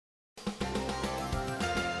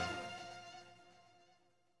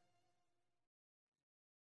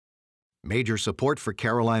Major support for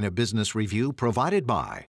Carolina Business Review provided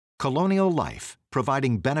by Colonial Life,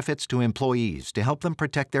 providing benefits to employees to help them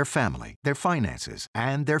protect their family, their finances,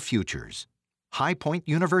 and their futures. High Point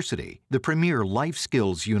University, the premier life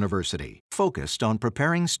skills university, focused on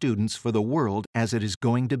preparing students for the world as it is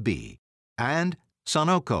going to be. And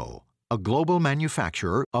Sonoco, a global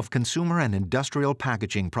manufacturer of consumer and industrial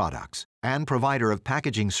packaging products and provider of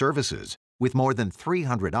packaging services with more than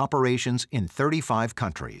 300 operations in 35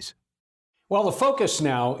 countries. Well, the focus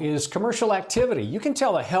now is commercial activity. You can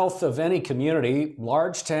tell the health of any community,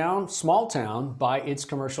 large town, small town, by its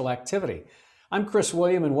commercial activity. I'm Chris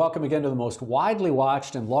William, and welcome again to the most widely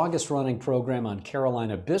watched and longest running program on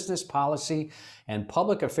Carolina business policy and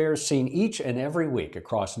public affairs, seen each and every week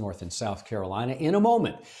across North and South Carolina. In a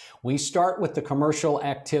moment, we start with the commercial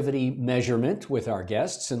activity measurement with our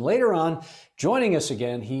guests, and later on, joining us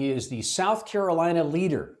again, he is the South Carolina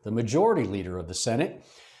leader, the majority leader of the Senate.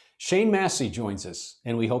 Shane Massey joins us,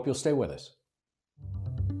 and we hope you'll stay with us.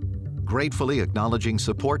 Gratefully acknowledging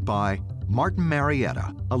support by Martin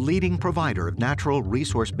Marietta, a leading provider of natural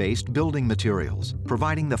resource-based building materials,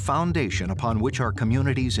 providing the foundation upon which our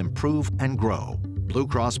communities improve and grow. Blue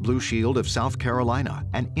Cross Blue Shield of South Carolina,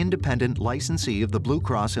 an independent licensee of the Blue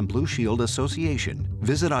Cross and Blue Shield Association.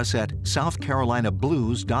 Visit us at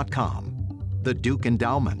southcarolinablues.com. The Duke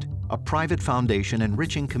Endowment, a private foundation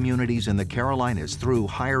enriching communities in the Carolinas through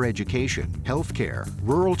higher education, healthcare,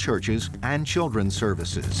 rural churches, and children's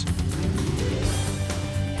services.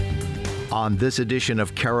 On this edition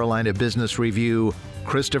of Carolina Business Review,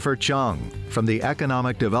 Christopher Chung from the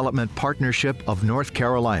Economic Development Partnership of North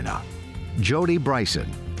Carolina, Jody Bryson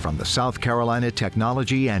from the South Carolina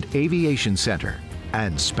Technology and Aviation Center,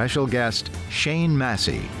 and special guest Shane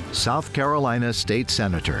Massey, South Carolina State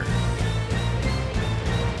Senator.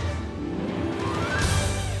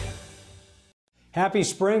 Happy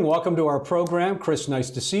spring. Welcome to our program. Chris, nice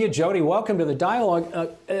to see you. Jody, welcome to the dialogue.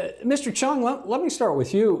 Mr. Chung, let me start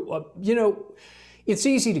with you. It's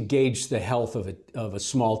easy to gauge the health of a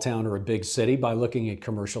small town or a big city by looking at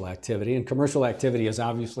commercial activity. And commercial activity is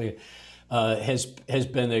obviously has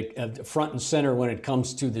been a front and center when it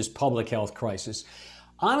comes to this public health crisis.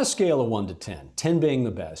 On a scale of 1 to 10, 10 being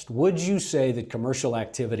the best, would you say that commercial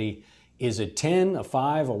activity is a 10, a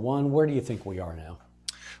 5, a 1? Where do you think we are now?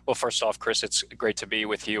 Well, first off, Chris, it's great to be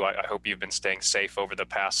with you. I hope you've been staying safe over the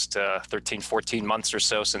past 13, 14 months or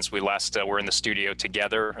so since we last were in the studio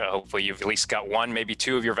together. Hopefully you've at least got 1, maybe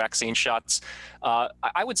 2 of your vaccine shots.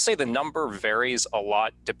 I would say the number varies a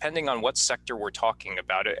lot depending on what sector we're talking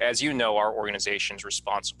about. As you know, our organization is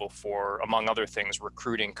responsible for, among other things,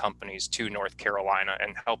 recruiting companies to North Carolina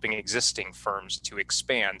and helping existing firms to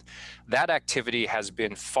expand. That activity has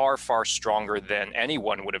been far, far stronger than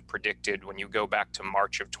anyone would have predicted when you go back to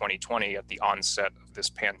March of 2020 at the onset of this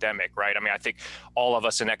pandemic, right? I mean, I think all of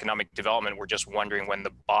us in economic development were just wondering when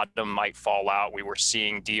the bottom might fall out. We were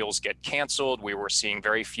seeing deals get canceled. We were seeing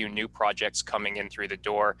very few new projects coming in through the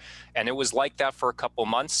door. And it was like that for a couple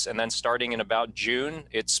months. And then starting in about June,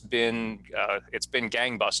 it's been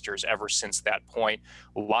gangbusters ever since that point.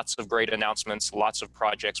 Lots of great announcements, lots of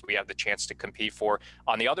projects we have the chance to compete for.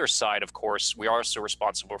 On the other side, of course, we are also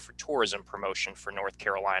responsible for tourism promotion for North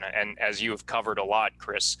Carolina. And as you have covered a lot,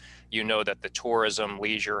 Chris, you know that the tourism,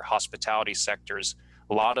 leisure, hospitality sectors,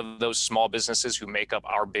 a lot of those small businesses who make up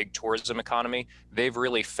our big tourism economy, they've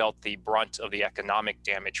really felt the brunt of the economic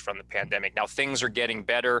damage from the pandemic. Now things are getting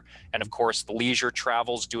better, and of course the leisure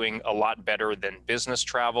travel's doing a lot better than business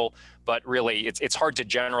travel, but really it's hard to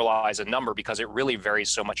generalize a number because it really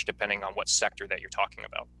varies so much depending on what sector that you're talking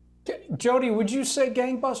about. Jody, would you say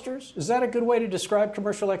gangbusters? Is that a good way to describe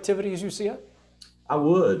commercial activity as you see it? I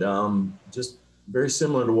would. Just very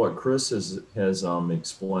similar to what Chris has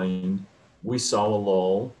explained. We saw a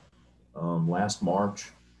lull last March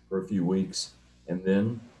for a few weeks, and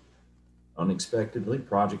then unexpectedly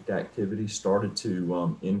project activity started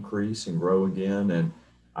to increase and grow again. And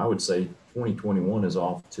I would say 2021 is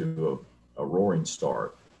off to a roaring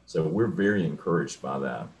start. So we're very encouraged by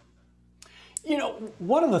that. You know,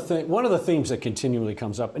 one of the themes that continually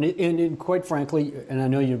comes up, and quite frankly, and I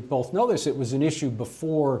know you both know this, it was an issue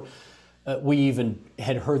before we even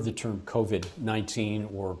had heard the term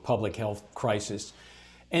COVID-19 or public health crisis.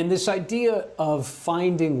 And this idea of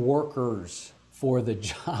finding workers for the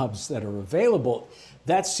jobs that are available,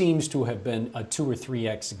 that seems to have been a 2 or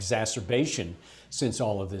 3x exacerbation since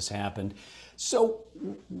all of this happened. So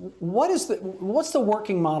what's the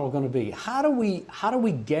working model going to be? How do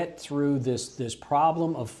we get through this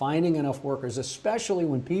problem of finding enough workers, especially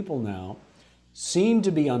when people now seem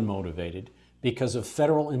to be unmotivated because of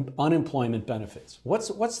federal unemployment benefits?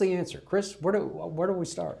 What's the answer? Chris, where do we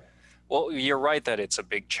start? Well, you're right that it's a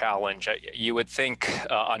big challenge. You would think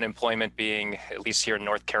unemployment being, at least here in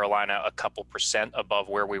North Carolina, a couple percent above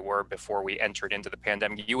where we were before we entered into the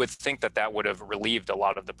pandemic, you would think that that would have relieved a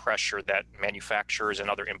lot of the pressure that manufacturers and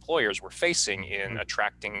other employers were facing in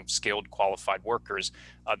attracting skilled, qualified workers.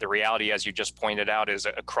 The reality, as you just pointed out, is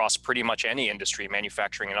across pretty much any industry,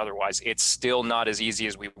 manufacturing and otherwise, it's still not as easy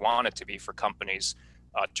as we want it to be for companies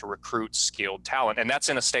to recruit skilled talent. And that's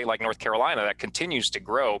in a state like North Carolina that continues to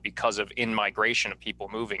grow because of in-migration of people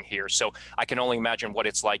moving here. So I can only imagine what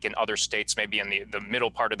it's like in other states, maybe in the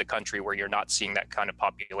middle part of the country where you're not seeing that kind of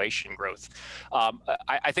population growth.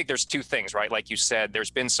 I think there's two things, right? Like you said,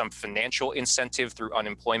 there's been some financial incentive through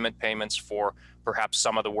unemployment payments for perhaps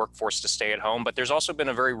some of the workforce to stay at home, but there's also been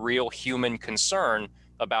a very real human concern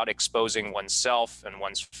about exposing oneself and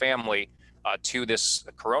one's family to this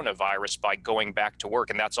coronavirus by going back to work.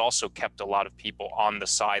 And that's also kept a lot of people on the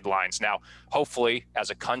sidelines. Now, hopefully, as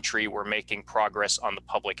a country, we're making progress on the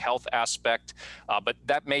public health aspect, but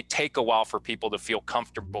that may take a while for people to feel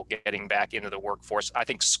comfortable getting back into the workforce. I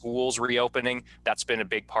think schools reopening, that's been a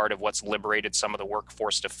big part of what's liberated some of the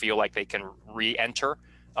workforce to feel like they can re-enter.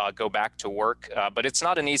 Go back to work. But it's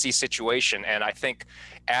not an easy situation. And I think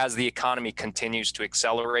as the economy continues to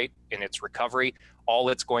accelerate in its recovery, all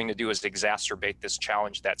it's going to do is exacerbate this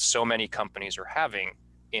challenge that so many companies are having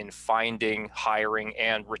in finding, hiring,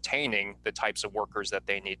 and retaining the types of workers that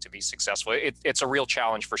they need to be successful. It's a real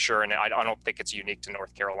challenge for sure, and I don't think it's unique to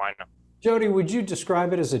North Carolina. Jody, would you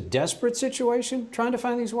describe it as a desperate situation, trying to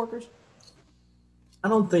find these workers? I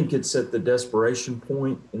don't think it's at the desperation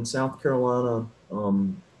point in South Carolina.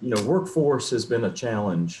 Workforce has been a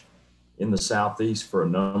challenge in the Southeast for a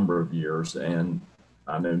number of years. And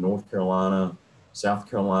I know North Carolina, South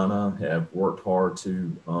Carolina have worked hard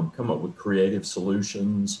to come up with creative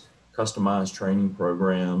solutions, customized training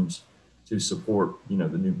programs to support, the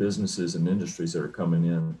new businesses and industries that are coming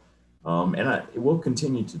in. It will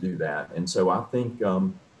continue to do that. And so I think,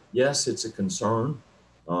 yes, it's a concern.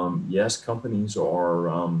 Yes, companies are,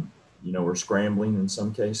 are scrambling in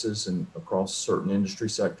some cases and across certain industry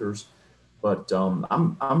sectors. But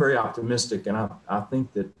I'm very optimistic, and I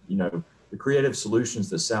think that the creative solutions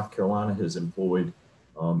that South Carolina has employed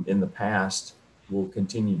in the past will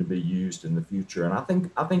continue to be used in the future, and I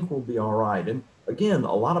think we'll be all right. And again,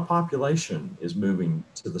 a lot of population is moving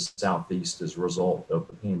to the Southeast as a result of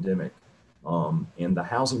the pandemic, and the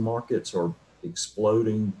housing markets are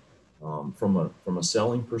exploding from a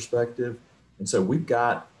selling perspective, and so we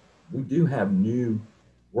do have new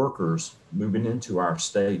workers moving into our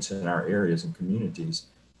states and our areas and communities.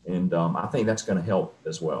 And I think that's going to help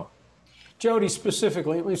as well. Jody,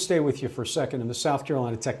 specifically, let me stay with you for a second. In the South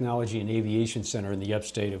Carolina Technology and Aviation Center in the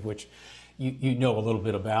upstate, of which you know a little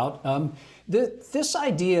bit about, this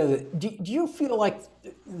idea, do you feel like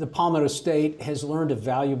the Palmetto State has learned a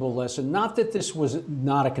valuable lesson? Not that this was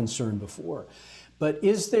not a concern before, but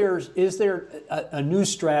is there a new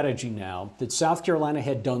strategy now that South Carolina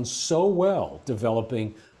had done so well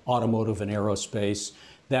developing automotive and aerospace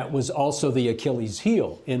that was also the Achilles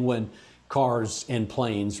heel? And when cars and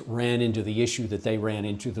planes ran into the issue that they ran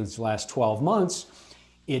into these last 12 months,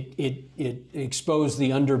 it exposed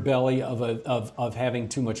the underbelly of having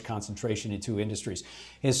too much concentration in two industries.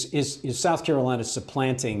 Is South Carolina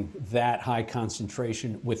supplanting that high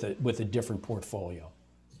concentration with a different portfolio?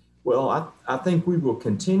 Well, I think we will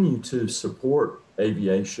continue to support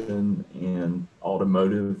aviation and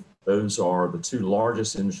automotive. Those are the two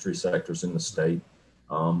largest industry sectors in the state.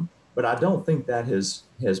 But I don't think that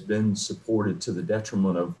has been supported to the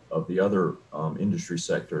detriment of the other industry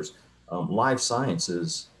sectors. Life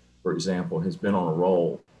sciences, for example, has been on a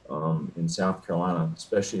roll in South Carolina,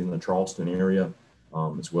 especially in the Charleston area,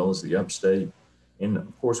 as well as the upstate. And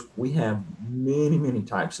of course, we have many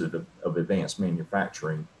types of advanced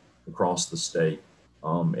manufacturing across the state,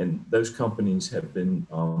 and those companies have been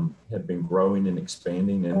growing and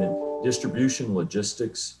expanding. And then distribution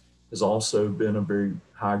logistics has also been a very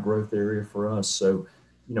high growth area for us. So,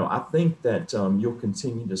 I think that you'll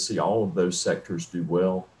continue to see all of those sectors do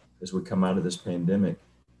well as we come out of this pandemic.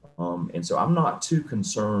 And so I'm not too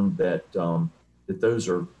concerned that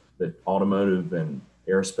that automotive and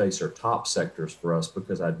aerospace are top sectors for us,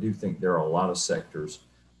 because I do think there are a lot of sectors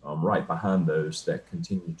right behind those that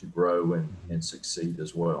continue to grow and succeed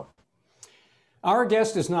as well. Our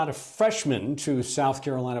guest is not a freshman to South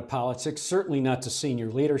Carolina politics, certainly not to senior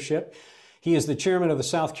leadership. He is the chairman of the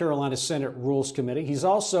South Carolina Senate Rules Committee. He's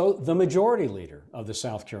also the majority leader of the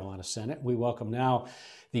South Carolina Senate. We welcome now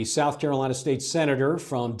the South Carolina State Senator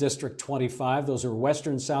from District 25. Those are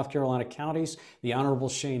Western South Carolina counties, the Honorable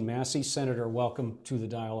Shane Massey. Senator, welcome to the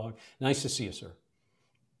dialogue. Nice to see you, sir.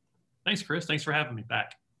 Thanks, Chris. Thanks for having me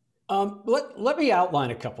back. Let me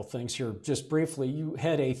outline a couple things here just briefly. You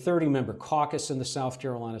had a 30-member caucus in the South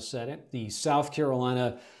Carolina Senate. The South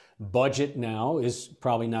Carolina budget now is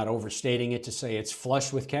probably not overstating it to say it's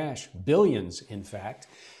flush with cash, billions, in fact.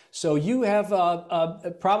 So you have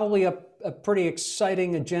probably a pretty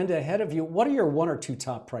exciting agenda ahead of you. What are your one or two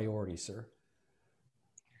top priorities, sir?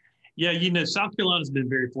 Yeah, South Carolina's been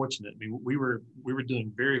very fortunate. I mean, we were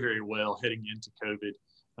doing very, very well heading into COVID.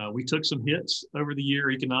 We took some hits over the year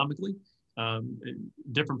economically.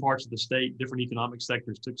 Different parts of the state, different economic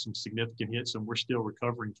sectors took some significant hits, and we're still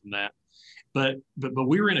recovering from that. But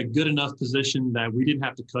we were in a good enough position that we didn't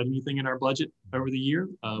have to cut anything in our budget over the year.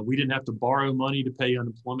 We didn't have to borrow money to pay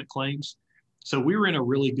unemployment claims. So we were in a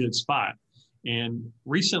really good spot. And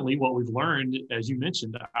recently, what we've learned, as you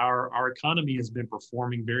mentioned, our economy has been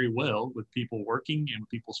performing very well with people working and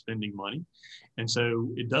people spending money. And so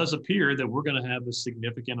it does appear that we're going to have a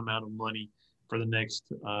significant amount of money for the next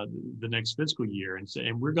fiscal year.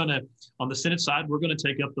 And we're going to, on the Senate side, we're going to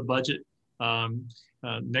take up the budget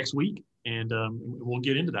next week, and we'll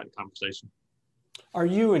get into that conversation. Are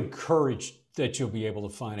you encouraged that you'll be able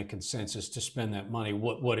to find a consensus to spend that money,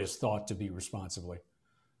 what is thought to be responsibly?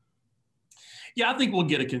 Yeah, I think we'll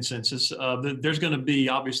get a consensus. There's going to be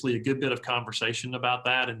obviously a good bit of conversation about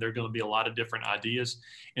that, and there are going to be a lot of different ideas.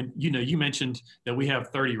 And you mentioned that we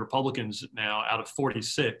have 30 Republicans now out of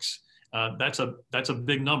 46. That's a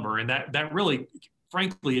big number, and that really,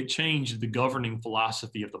 frankly, it changed the governing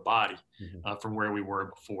philosophy of the body from where we were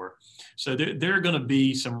before. So there are going to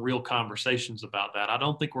be some real conversations about that. I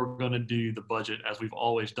don't think we're going to do the budget as we've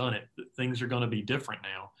always done it. Things are going to be different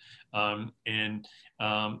now.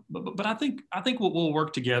 But I think we'll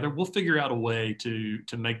work together. We'll figure out a way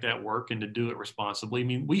to make that work and to do it responsibly. I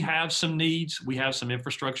mean, we have some needs. We have some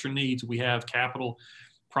infrastructure needs. We have capital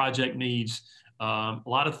project needs. A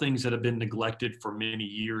lot of things that have been neglected for many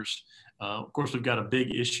years. Of course, we've got a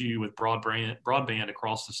big issue with broadband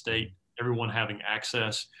across the state, everyone having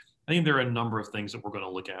access. I think there are a number of things that we're going to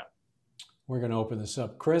look at. We're going to open this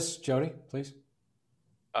up. Chris, Jody, please.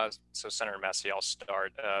 So Senator Massey, I'll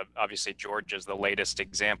start. Obviously, Georgia is the latest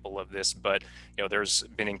example of this, but there's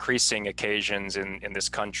been increasing occasions in this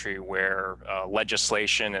country where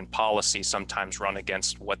legislation and policy sometimes run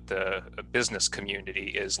against what the business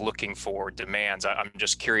community is looking for, demands. I'm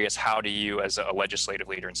just curious, how do you, as a legislative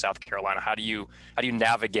leader in South Carolina, how do you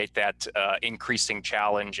navigate that increasing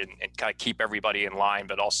challenge and kind of keep everybody in line,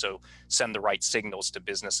 but also send the right signals to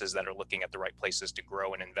businesses that are looking at the right places to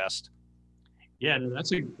grow and invest? Yeah, no,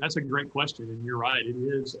 that's a great question, and you're right. It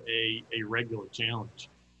is a regular challenge.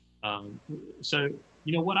 So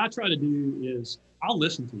what I try to do is I'll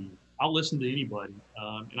listen to you. I'll listen to anybody,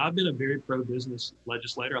 and I've been a very pro-business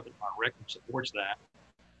legislator. I think my record supports that,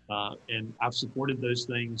 and I've supported those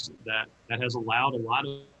things that has allowed a lot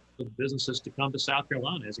of businesses to come to South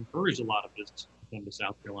Carolina. Has encouraged a lot of businesses to come to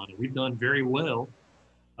South Carolina. We've done very well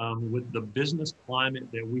with the business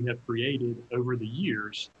climate that we have created over the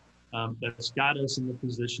years. That's got us in the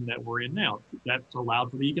position that we're in now. That's allowed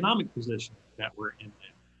for the economic position that we're in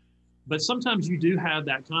now. But sometimes you do have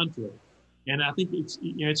that conflict. And I think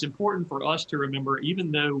it's important for us to remember, even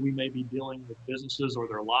though we may be dealing with businesses or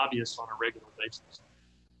their lobbyists on a regular basis,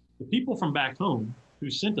 the people from back home who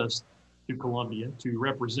sent us to Columbia to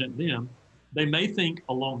represent them, they may think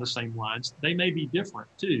along the same lines. They may be different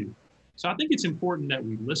too. So I think it's important that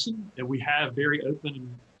we listen, that we have very open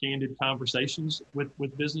and candid conversations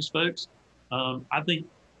with business folks. I think,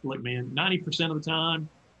 look, man, 90% of the time,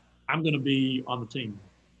 I'm going to be on the team.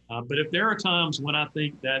 But if there are times when I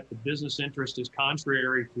think that the business interest is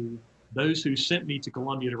contrary to those who sent me to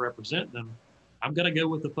Columbia to represent them, I'm going to go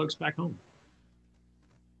with the folks back home.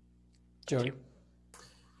 Jody.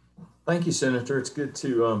 Thank you, Senator. It's good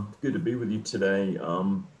to be with you today.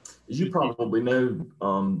 As you probably know,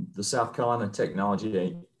 the South Carolina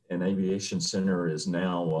Technology and Aviation Center is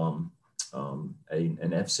now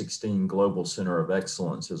an F-16 Global Center of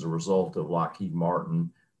Excellence as a result of Lockheed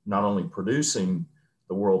Martin not only producing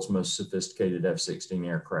the world's most sophisticated F-16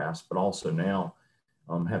 aircrafts, but also now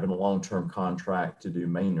having a long-term contract to do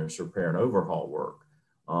maintenance, repair, and overhaul work.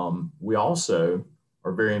 We also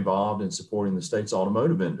are very involved in supporting the state's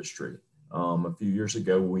automotive industry. A few years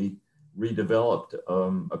ago, we redeveloped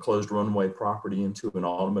a closed runway property into an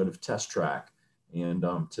automotive test track. And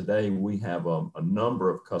today we have a number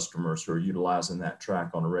of customers who are utilizing that track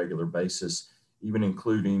on a regular basis, even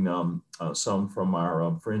including some from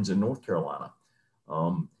our friends in North Carolina.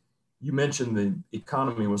 You mentioned the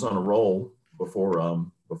economy was on a roll before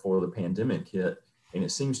the pandemic hit, and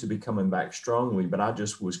it seems to be coming back strongly. But I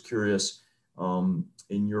just was curious,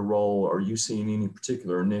 in your role, are you seeing any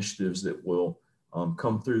particular initiatives that will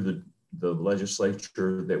come through the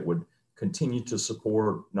legislature that would continue to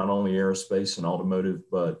support not only aerospace and automotive,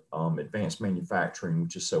 but advanced manufacturing,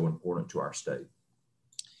 which is so important to our state?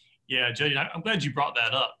 Yeah, Jody, I'm glad you brought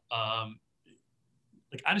that up.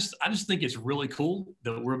 I just think it's really cool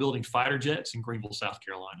that we're building fighter jets in Greenville, South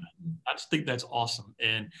Carolina. I just think that's awesome,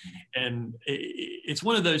 and it's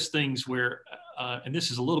one of those things where, and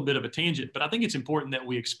this is a little bit of a tangent, but I think it's important that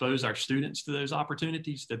we expose our students to those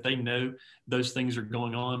opportunities, that they know those things are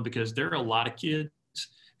going on, because there are a lot of kids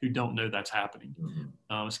who don't know that's happening,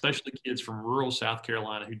 especially kids from rural South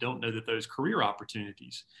Carolina who don't know that those career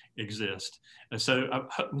opportunities exist. And so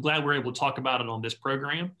I'm glad we're able to talk about it on this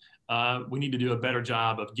program. We need to do a better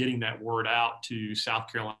job of getting that word out to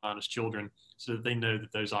South Carolina's children so that they know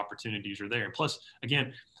that those opportunities are there. And plus, again,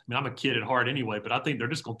 I mean, I'm a kid at heart anyway, but I think they're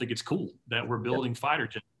just going to think it's cool that we're building fighter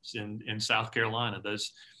jets in South Carolina.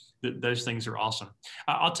 Those things are awesome.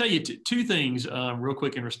 I'll tell you two things real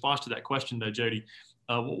quick in response to that question, though, Jody.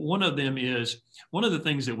 One of them is one of the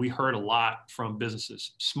things that we heard a lot from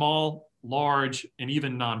businesses, small, large, and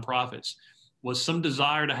even nonprofits, was some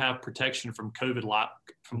desire to have protection from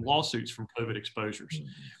from lawsuits from COVID exposures.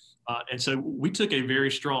 And so we took a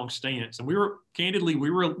very strong stance, and we're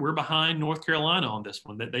behind North Carolina on this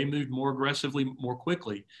one, that they moved more aggressively, more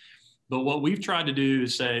quickly. But what we've tried to do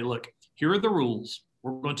is say, look, here are the rules.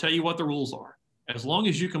 We're going to tell you what the rules are. As long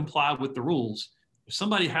as you comply with the rules, if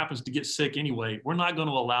somebody happens to get sick anyway, we're not going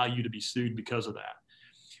to allow you to be sued because of that.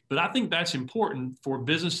 But I think that's important for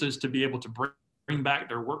businesses to be able to bring back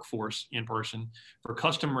their workforce in person, for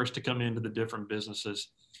customers to come into the different businesses.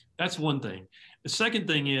 That's one thing. The second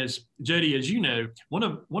thing is, Jody, as you know, one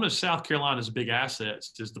of South Carolina's big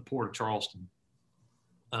assets is the Port of Charleston.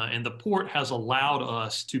 And the port has allowed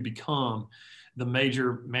us to become the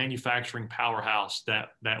major manufacturing powerhouse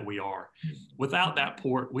that we are. Without that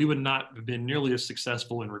port, we would not have been nearly as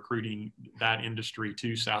successful in recruiting that industry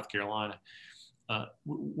to South Carolina.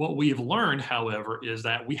 What we have learned, however, is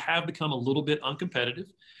that we have become a little bit uncompetitive,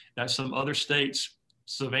 that some other states,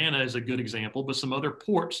 Savannah is a good example, but some other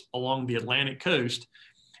ports along the Atlantic coast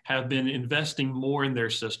have been investing more in their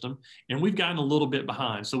system, and we've gotten a little bit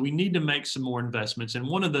behind. So we need to make some more investments. And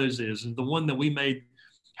one of those is the one that we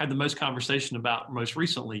had the most conversation about most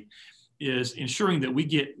recently, is ensuring that we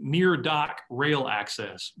get near dock rail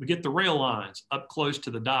access. We get the rail lines up close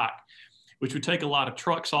to the dock, which would take a lot of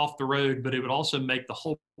trucks off the road, but it would also make the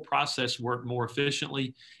whole process work more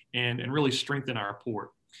efficiently and really strengthen our port.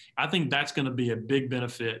 I think that's going to be a big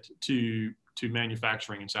benefit to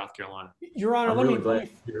manufacturing in South Carolina. Your Honor,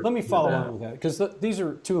 let me follow on with that, because these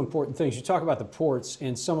are two important things. You talk about the ports,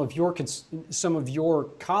 and some of your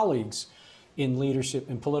colleagues in leadership,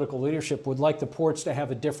 in political leadership, would like the ports to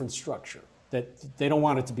have a different structure, that they don't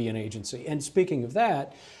want it to be an agency. And speaking of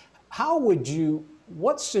that,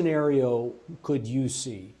 what scenario could you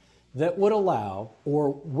see that would allow,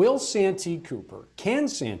 or can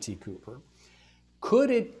Santee Cooper,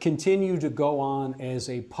 could it continue to go on as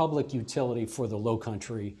a public utility for the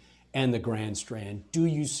Lowcountry and the Grand Strand? Do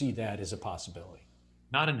you see that as a possibility?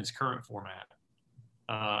 Not in its current format.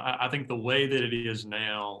 I think the way that it is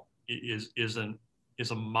now is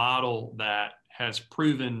a model that has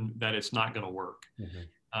proven that it's not going to work.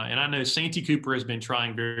 And I know Santee Cooper has been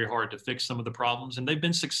trying very hard to fix some of the problems, and they've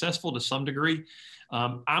been successful to some degree.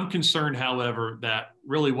 I'm concerned, however, that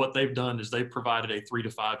really what they've done is they've provided a 3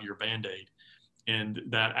 to 5 year Band-Aid, and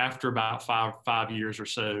that after about five years or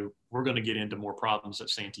so, we're going to get into more problems at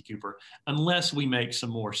Santee Cooper unless we make some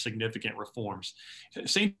more significant reforms.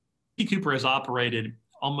 Santee Cooper has operated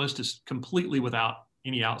almost as completely without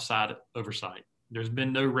any outside oversight. There's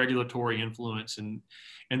been no regulatory influence, and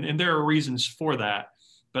there are reasons for that.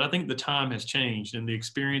 But I think the time has changed, and the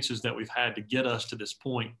experiences that we've had to get us to this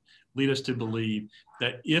point lead us to believe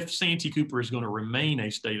that if Santee Cooper is going to remain a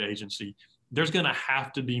state agency, there's going to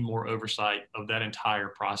have to be more oversight of that entire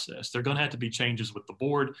process. There are going to have to be changes with the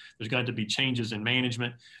board. There's going to be changes in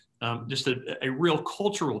management. Just a real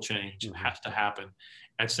cultural change has to happen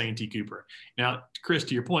at Santee Cooper. Now, Chris,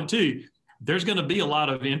 to your point too, there's going to be a lot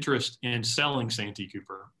of interest in selling Santee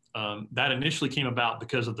Cooper. That initially came about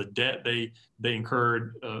because of the debt they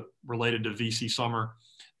incurred related to VC Summer,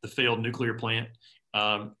 the failed nuclear plant.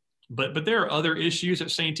 But there are other issues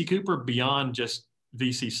at Santee Cooper beyond just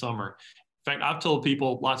VC Summer. In fact, I've told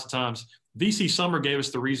people lots of times, VC Summer gave us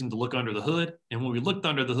the reason to look under the hood. And when we looked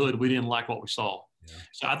under the hood, we didn't like what we saw. Yeah.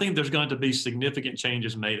 So I think there's going to be significant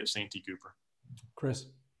changes made at Santee Cooper. Chris?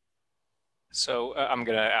 So I'm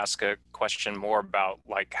going to ask a question more about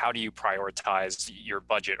like, how do you prioritize your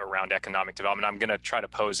budget around economic development? I'm going to try to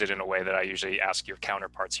pose it in a way that I usually ask your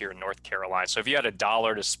counterparts here in North Carolina. So if you had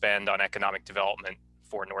 $1 to spend on economic development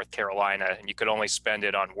for North Carolina, and you could only spend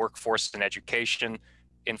it on workforce and education,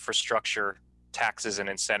 infrastructure, taxes and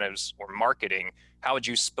incentives, or marketing, how would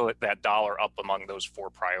you split that dollar up among those four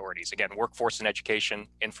priorities? Again, workforce and education,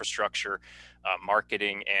 infrastructure,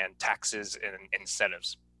 marketing, and taxes and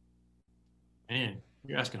incentives. Man,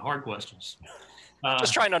 you're asking hard questions.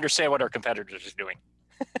 Just trying to understand what our competitors are doing.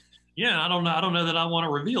 Yeah, I don't know. I don't know that I want to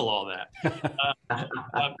reveal all that.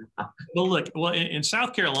 Well, look, in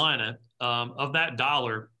South Carolina, of that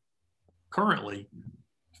dollar, currently,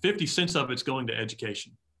 50 cents of it's going to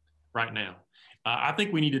education right now. I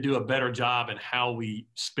think we need to do a better job in how we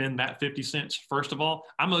spend that 50 cents. First of all,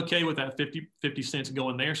 I'm okay with that 50 cents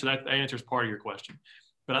going there. So that answers part of your question.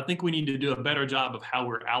 But I think we need to do a better job of how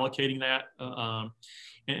we're allocating that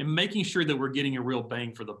and making sure that we're getting a real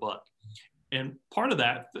bang for the buck. And part of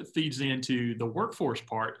that feeds into the workforce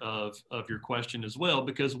part of your question as well,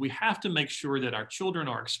 because we have to make sure that our children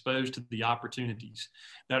are exposed to the opportunities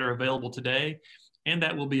that are available today and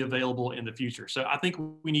that will be available in the future. So I think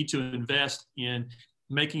we need to invest in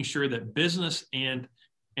making sure that business and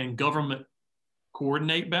government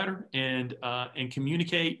coordinate better and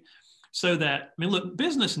communicate. So that, I mean, look,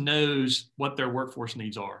 business knows what their workforce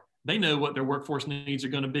needs are. They know what their workforce needs are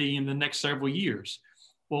going to be in the next several years.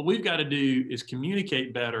 What we've got to do is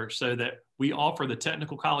communicate better so that we offer the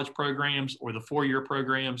technical college programs or the four-year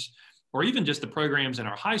programs, or even just the programs in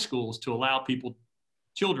our high schools to allow people,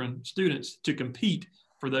 children, students to compete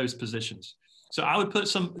for those positions. So I would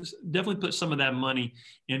definitely put some of that money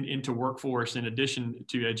into workforce in addition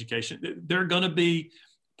to education. They're going to be,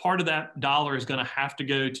 part of that dollar is going to have to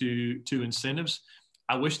go to incentives.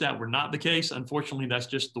 I wish that were not the case. Unfortunately, that's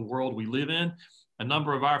just the world we live in. A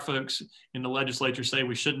number of our folks in the legislature say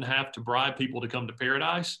we shouldn't have to bribe people to come to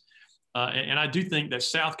paradise. And I do think that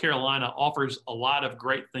South Carolina offers a lot of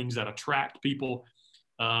great things that attract people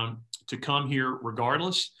to come here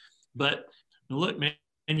regardless. But look, man,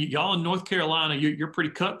 and y'all in North Carolina, you're pretty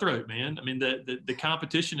cutthroat, man. I mean, the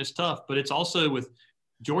competition is tough, but it's also with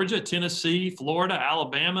Georgia, Tennessee, Florida,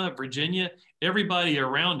 Alabama, Virginia, everybody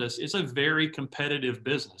around us. It's a very competitive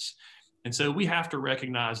business. And so we have to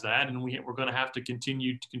recognize that, and we're going to have to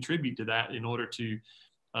continue to contribute to that in order to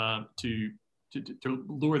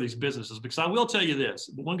lure these businesses. Because I will tell you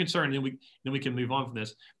this, one concern, then we can move on from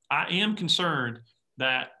this. I am concerned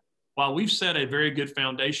that while we've set a very good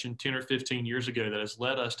foundation 10 or 15 years ago that has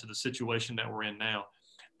led us to the situation that we're in now,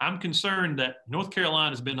 I'm concerned that North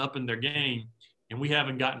Carolina has been up in their game and we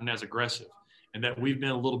haven't gotten as aggressive, and that we've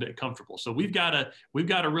been a little bit comfortable. So we've got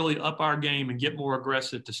to really up our game and get more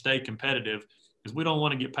aggressive to stay competitive, because we don't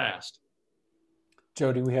want to get past.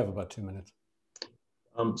 Jody, we have about 2 minutes.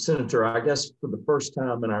 Senator, I guess for the first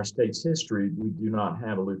time in our state's history, we do not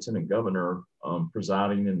have a lieutenant governor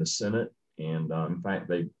presiding in the Senate. And in fact,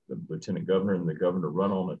 the lieutenant governor and the governor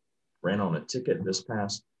ran on a ticket this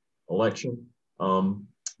past election.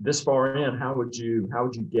 This far in, how would you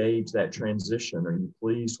gauge that transition? Are you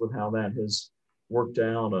pleased with how that has worked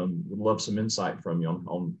out? Would love some insight from you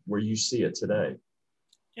on where you see it today.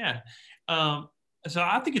 Yeah, so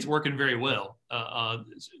I think it's working very well.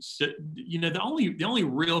 So, the only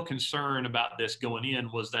real concern about this going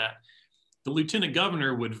in was that the lieutenant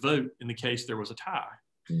governor would vote in the case there was a tie.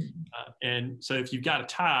 And so if you've got a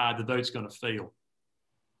tie, the vote's going to fail,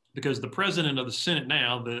 because the president of the Senate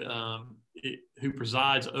now, who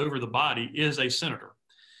presides over the body, is a senator,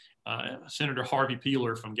 Senator Harvey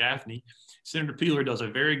Peeler from Gaffney. Senator Peeler does a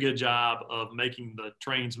very good job of making the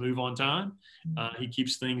trains move on time. He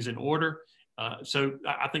keeps things in order. So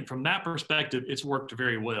I think from that perspective, it's worked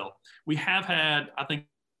very well. We have had, I think,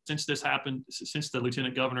 since this happened, since the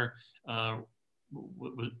lieutenant governor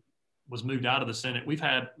was moved out of the Senate, we've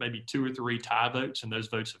had maybe 2 or 3 tie votes, and those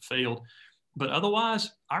votes have failed. But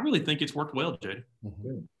otherwise, I really think it's worked well, Jody.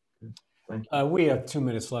 Mm-hmm. Thank you. We have 2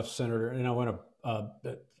 minutes left, Senator, and I want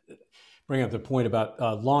to bring up the point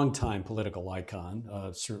about longtime political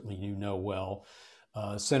icon, certainly you know well,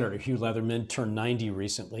 Senator Hugh Leatherman turned 90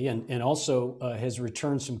 recently, and also has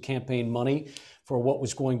returned some campaign money for what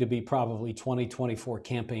was going to be probably 2024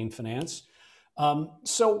 campaign finance.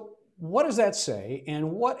 So what does that say,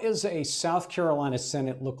 and what does a South Carolina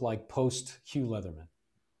Senate look like post Hugh Leatherman?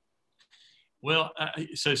 Well,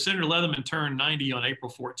 so Senator Leatherman turned 90 on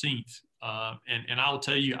April 14th. And I'll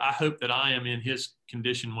tell you, I hope that I am in his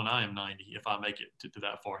condition when I am 90, if I make it to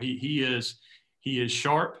that far. He is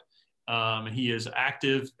sharp, he is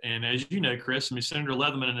active. And as you know, Chris, I mean, Senator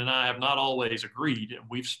Leatherman and I have not always agreed.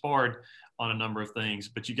 We've sparred on a number of things,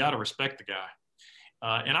 but you got to respect the guy.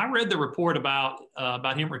 And I read the report about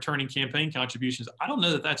him returning campaign contributions. I don't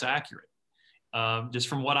know that that's accurate. Just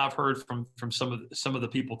from what I've heard from some of the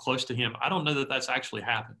people close to him, I don't know that that's actually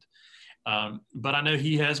happened. But I know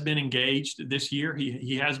he has been engaged this year.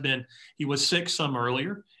 He was sick some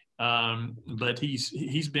earlier, but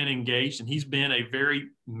he's been engaged, and he's been a very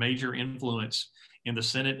major influence in the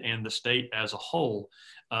Senate and the state as a whole.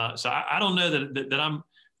 So I don't know that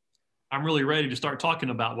I'm really ready to start talking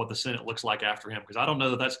about what the Senate looks like after him, because I don't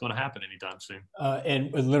know that that's going to happen anytime soon.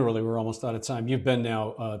 And literally, we're almost out of time. You've been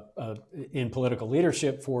now in political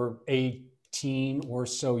leadership for 18 or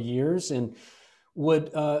so years. And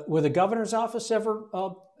would the governor's office ever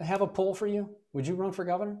have a pull for you? Would you run for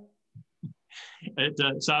governor?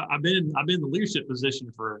 So I've been in the leadership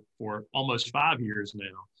position for almost 5 years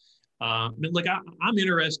now. Look, I'm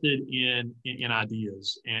interested in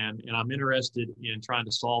ideas, and I'm interested in trying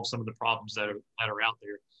to solve some of the problems that are out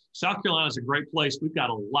there. South Carolina is a great place. We've got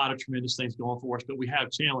a lot of tremendous things going for us, but we have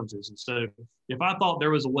challenges. And so if I thought there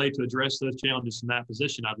was a way to address those challenges in that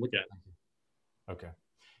position, I'd look at it.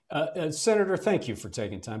 Okay. Senator, thank you for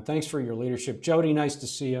taking time. Thanks for your leadership. Jody, nice to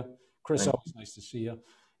see you. Chris, always nice to see you.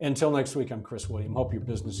 Until next week, I'm Chris William. Hope your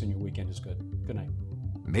business and your weekend is good. Good night.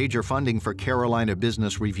 Major funding for Carolina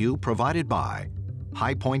Business Review provided by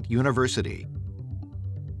High Point University,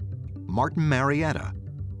 Martin Marietta,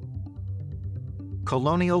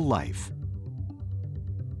 Colonial Life,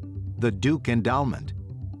 the Duke Endowment,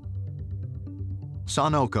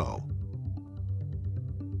 Sonoco,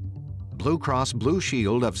 Blue Cross Blue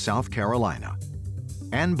Shield of South Carolina,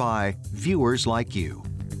 and by viewers like you.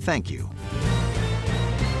 Thank you.